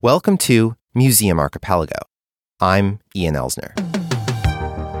Welcome to Museum Archipelago. I'm Ian Elsner.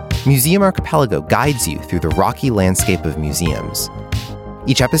 Museum Archipelago guides you through the rocky landscape of museums.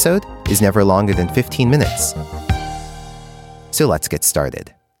 Each episode is never longer than 15 minutes. So let's get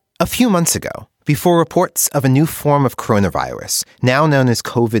started. A few months ago, before reports of a new form of coronavirus, now known as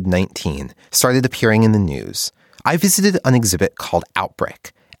COVID-19, started appearing in the news, I visited an exhibit called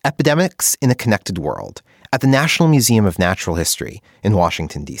Outbreak: Epidemics in a Connected World, at the National Museum of Natural History in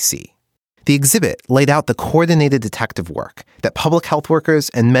Washington, D.C. The exhibit laid out the coordinated detective work that public health workers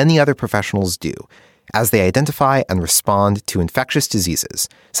and many other professionals do as they identify and respond to infectious diseases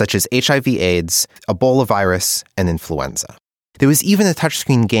such as HIV/AIDS, Ebola virus, and influenza. There was even a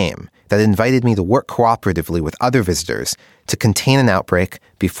touchscreen game that invited me to work cooperatively with other visitors to contain an outbreak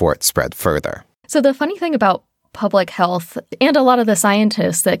before it spread further. So the funny thing about public health and a lot of the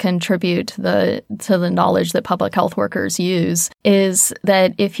scientists that contribute to the knowledge that public health workers use is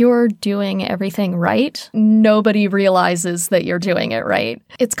that if you're doing everything right, nobody realizes that you're doing it right.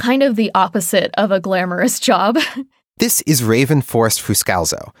 It's kind of the opposite of a glamorous job. This is Raven Forrest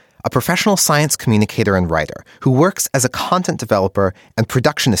Fruscalzo, a professional science communicator and writer who works as a content developer and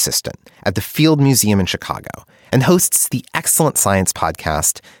production assistant at the Field Museum in Chicago and hosts the excellent science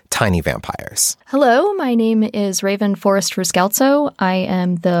podcast, Tiny Vampires. Hello, my name is Raven Forrest Fruscalzo. I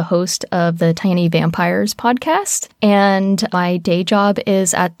am the host of the Tiny Vampires podcast, and my day job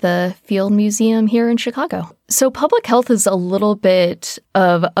is at the Field Museum here in Chicago. So public health is a little bit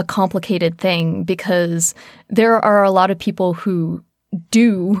of a complicated thing because there are a lot of people who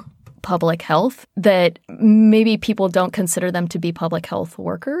do public health that maybe people don't consider them to be public health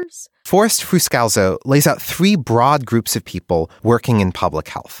workers. Forrest Fruscalzo lays out three broad groups of people working in public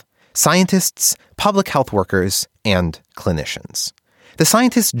health: scientists, public health workers, and clinicians. The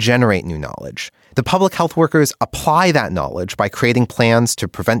scientists generate new knowledge. The public health workers apply that knowledge by creating plans to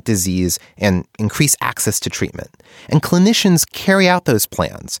prevent disease and increase access to treatment. And clinicians carry out those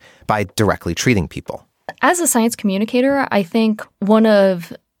plans by directly treating people. As a science communicator, I think one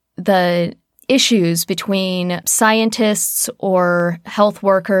of the issues between scientists or health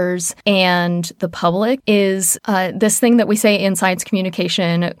workers and the public is this thing that we say in science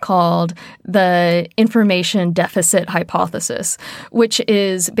communication called the information deficit hypothesis, which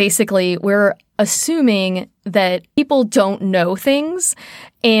is basically we're assuming that people don't know things,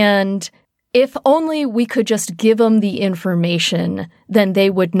 and if only we could just give them the information, then they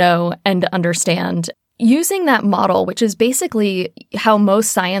would know and understand. Using that model, which is basically how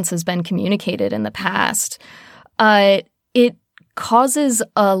most science has been communicated in the past, it causes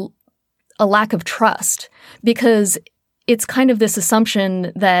a lack of trust because it's kind of this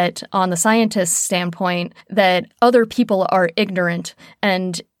assumption that on the scientist's standpoint that other people are ignorant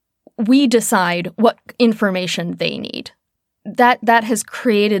and we decide what information they need. That has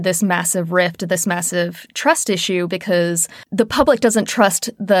created this massive rift, this massive trust issue because the public doesn't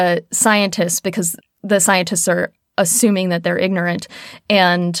trust the scientists because the scientists are assuming that they're ignorant,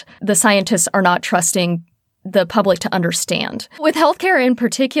 and the scientists are not trusting the public to understand. With healthcare in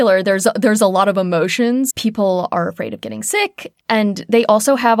particular, there's a lot of emotions. People are afraid of getting sick, and they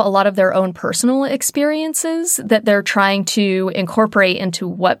also have a lot of their own personal experiences that they're trying to incorporate into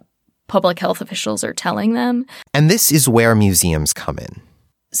what public health officials are telling them. And this is where museums come in.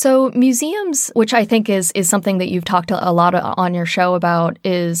 So museums, which I think is something that you've talked a lot on your show about,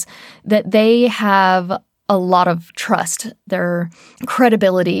 is that they have a lot of trust. Their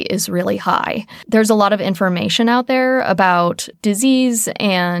credibility is really high. There's a lot of information out there about disease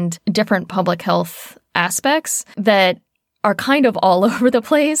and different public health aspects that are kind of all over the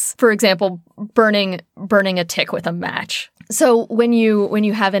place. For example, burning a tick with a match. So when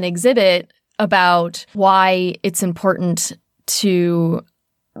you have an exhibit about why it's important to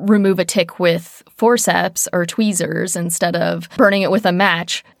remove a tick with forceps or tweezers instead of burning it with a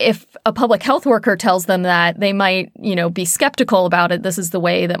match, if a public health worker tells them that, they might, be skeptical about it. This is the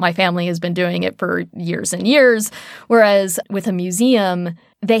way that my family has been doing it for years and years. Whereas with a museum,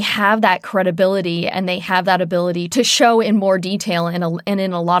 they have that credibility and they have that ability to show in more detail and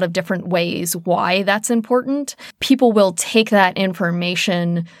in a lot of different ways why that's important. People will take that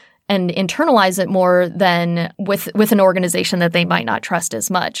information and internalize it more than with an organization that they might not trust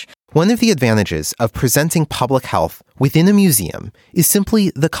as much. One of the advantages of presenting public health within a museum is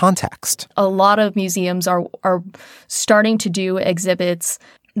simply the context. A lot of museums are starting to do exhibits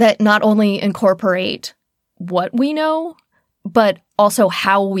that not only incorporate what we know, but also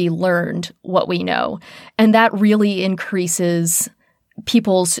how we learned what we know. And that really increases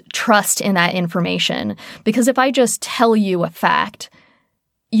people's trust in that information. Because if I just tell you a fact,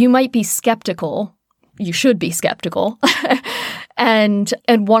 you might be skeptical. You should be skeptical. and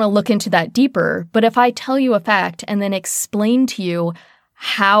want to look into that deeper. But if I tell you a fact and then explain to you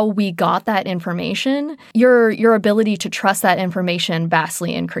how we got that information, your ability to trust that information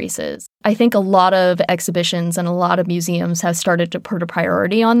vastly increases. I think a lot of exhibitions and a lot of museums have started to put a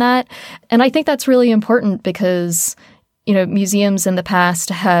priority on that. And I think that's really important because, museums in the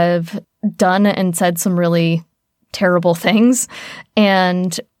past have done and said some really terrible things.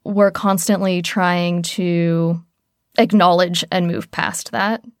 And we're constantly trying to acknowledge and move past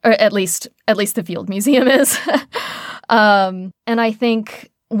that, or at least the Field Museum is. And I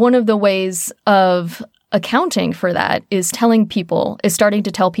think one of the ways of accounting for that is starting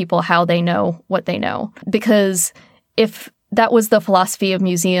to tell people how they know what they know. Because if that was the philosophy of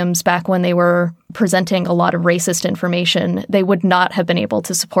museums back when they were presenting a lot of racist information, they would not have been able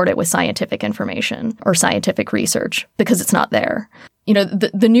to support it with scientific information or scientific research because it's not there.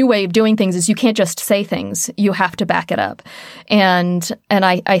 The new way of doing things is you can't just say things, you have to back it up. And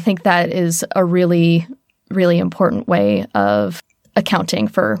I think that is a really, really important way of accounting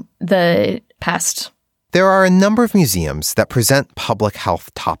for the past. There are a number of museums that present public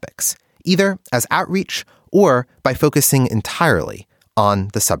health topics, either as outreach or by focusing entirely on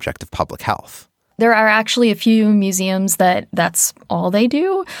the subject of public health. There are actually a few museums that's all they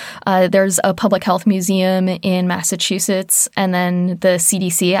do. There's a public health museum in Massachusetts, and then the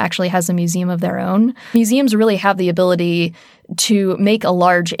CDC actually has a museum of their own. Museums really have the ability to make a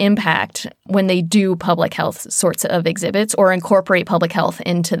large impact when they do public health sorts of exhibits or incorporate public health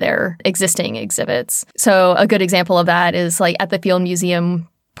into their existing exhibits. So a good example of that is like at the Field Museum,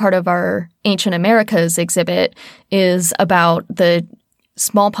 part of our Ancient Americas exhibit is about the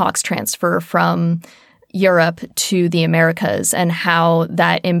smallpox transfer from Europe to the Americas and how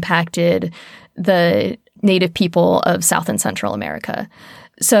that impacted the native people of South and Central America.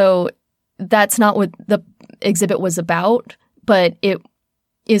 So that's not what the exhibit was about, but it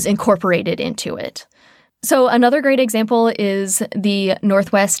is incorporated into it. So another great example is the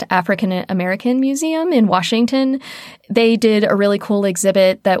Northwest African American Museum in Washington. They did a really cool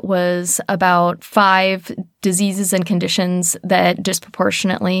exhibit that was about 5 diseases and conditions that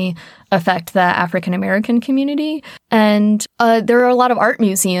disproportionately affect the African American community. And there are a lot of art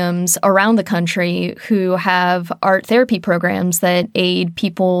museums around the country who have art therapy programs that aid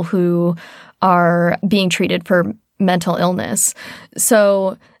people who are being treated for mental illness.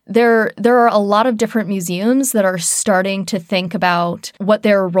 So there are a lot of different museums that are starting to think about what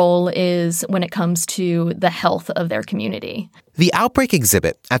their role is when it comes to the health of their community. The Outbreak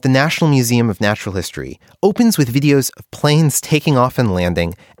exhibit at the National Museum of Natural History opens with videos of planes taking off and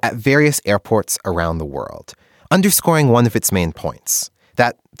landing at various airports around the world, underscoring one of its main points,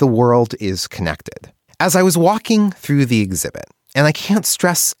 that the world is connected. As I was walking through the exhibit, and I can't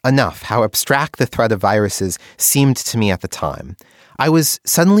stress enough how abstract the threat of viruses seemed to me at the time, I was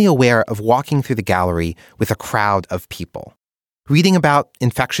suddenly aware of walking through the gallery with a crowd of people. Reading about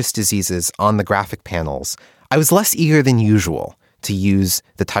infectious diseases on the graphic panels, I was less eager than usual to use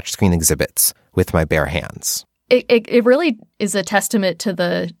the touchscreen exhibits with my bare hands. It really is a testament to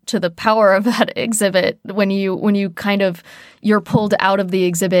the power of that exhibit when you kind of you're pulled out of the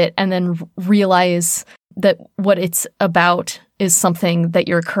exhibit and then realize that what it's about is something that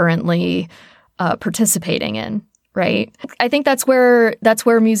you're currently participating in. Right. I think that's where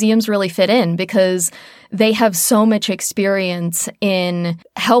museums really fit in because they have so much experience in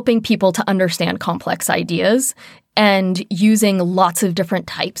helping people to understand complex ideas and using lots of different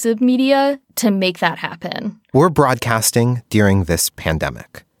types of media to make that happen. We're broadcasting during this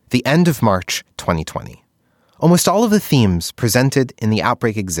pandemic, the end of March 2020. Almost all of the themes presented in the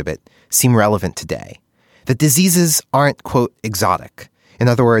Outbreak exhibit seem relevant today. The diseases aren't, quote, exotic. In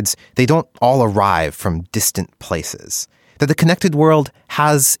other words, they don't all arrive from distant places. That the connected world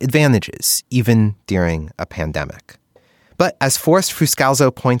has advantages, even during a pandemic. But as Forrest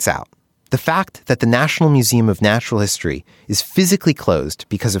Fruscalzo points out, the fact that the National Museum of Natural History is physically closed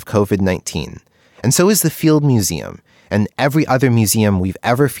because of COVID-19, and so is the Field Museum and every other museum we've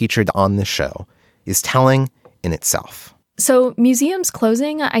ever featured on the show, is telling in itself. So museums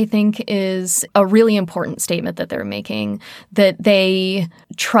closing, I think, is a really important statement that they're making, that they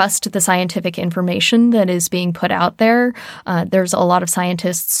trust the scientific information that is being put out there. There's a lot of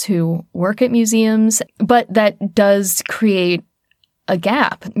scientists who work at museums, but that does create a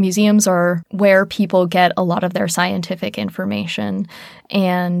gap. Museums are where people get a lot of their scientific information,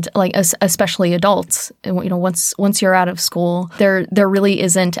 and especially adults. Once you're out of school, there really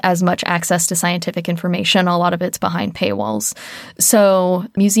isn't as much access to scientific information. A lot of it's behind paywalls. So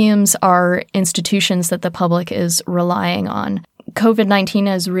museums are institutions that the public is relying on. COVID-19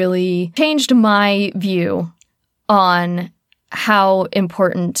 has really changed my view on how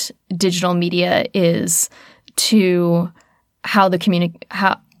important digital media is to how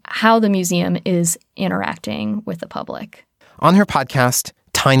the museum is interacting with the public. On her podcast,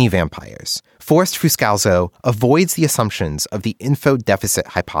 Tiny Vampires, Forrest Fuscalzo avoids the assumptions of the info deficit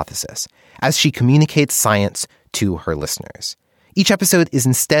hypothesis as she communicates science to her listeners. Each episode is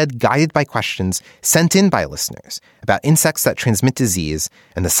instead guided by questions sent in by listeners about insects that transmit disease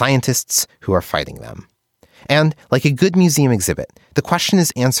and the scientists who are fighting them. And, like a good museum exhibit, the question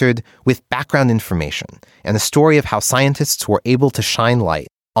is answered with background information and a story of how scientists were able to shine light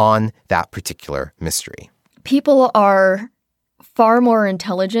on that particular mystery. People are far more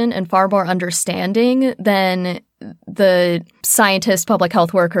intelligent and far more understanding than the scientists, public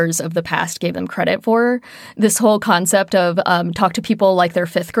health workers of the past gave them credit for. This whole concept of talk to people like they're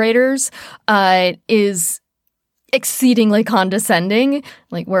fifth graders is exceedingly condescending.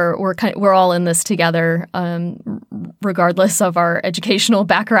 Like we're all in this together, regardless of our educational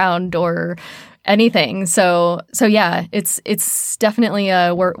background or anything. So yeah, it's definitely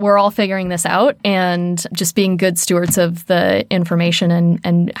we're all figuring this out and just being good stewards of the information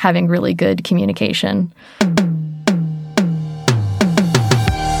and having really good communication.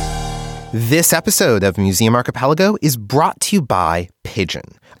 This episode of Museum Archipelago is brought to you by Pigeon,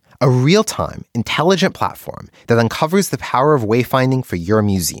 a real-time, intelligent platform that uncovers the power of wayfinding for your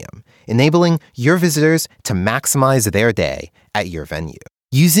museum, enabling your visitors to maximize their day at your venue.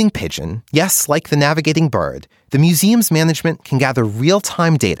 Using Pigeon, yes, like the navigating bird, the museum's management can gather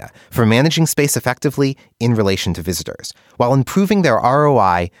real-time data for managing space effectively in relation to visitors, while improving their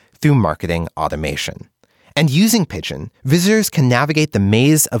ROI through marketing automation. And using Pigeon, visitors can navigate the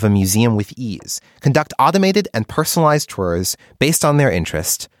maze of a museum with ease, conduct automated and personalized tours based on their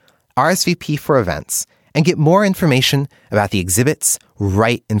interest, RSVP for events, and get more information about the exhibits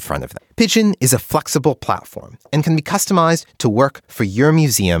right in front of them. Pigeon is a flexible platform and can be customized to work for your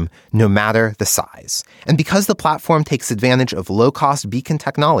museum no matter the size. And because the platform takes advantage of low-cost beacon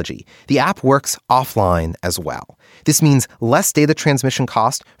technology, the app works offline as well. This means less data transmission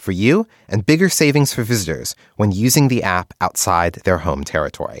cost for you and bigger savings for visitors when using the app outside their home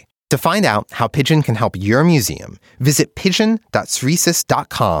territory. To find out how Pigeon can help your museum, visit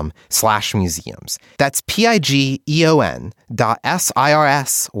pigeon.srisys.com/museums. That's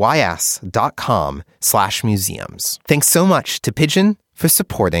pigeon.sirsys.com/museums. Thanks so much to Pigeon for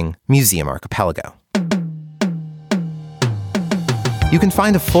supporting Museum Archipelago. You can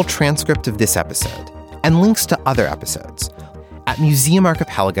find a full transcript of this episode and links to other episodes at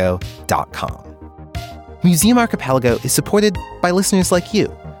museumarchipelago.com. Museum Archipelago is supported by listeners like you,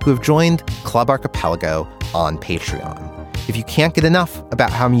 who have joined Club Archipelago on Patreon. If you can't get enough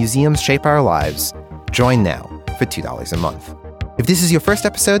about how museums shape our lives, join now for $2 a month. If this is your first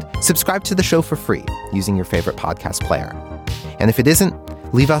episode, subscribe to the show for free using your favorite podcast player. And if it isn't,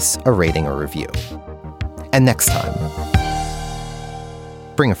 leave us a rating or review. And next time,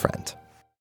 bring a friend.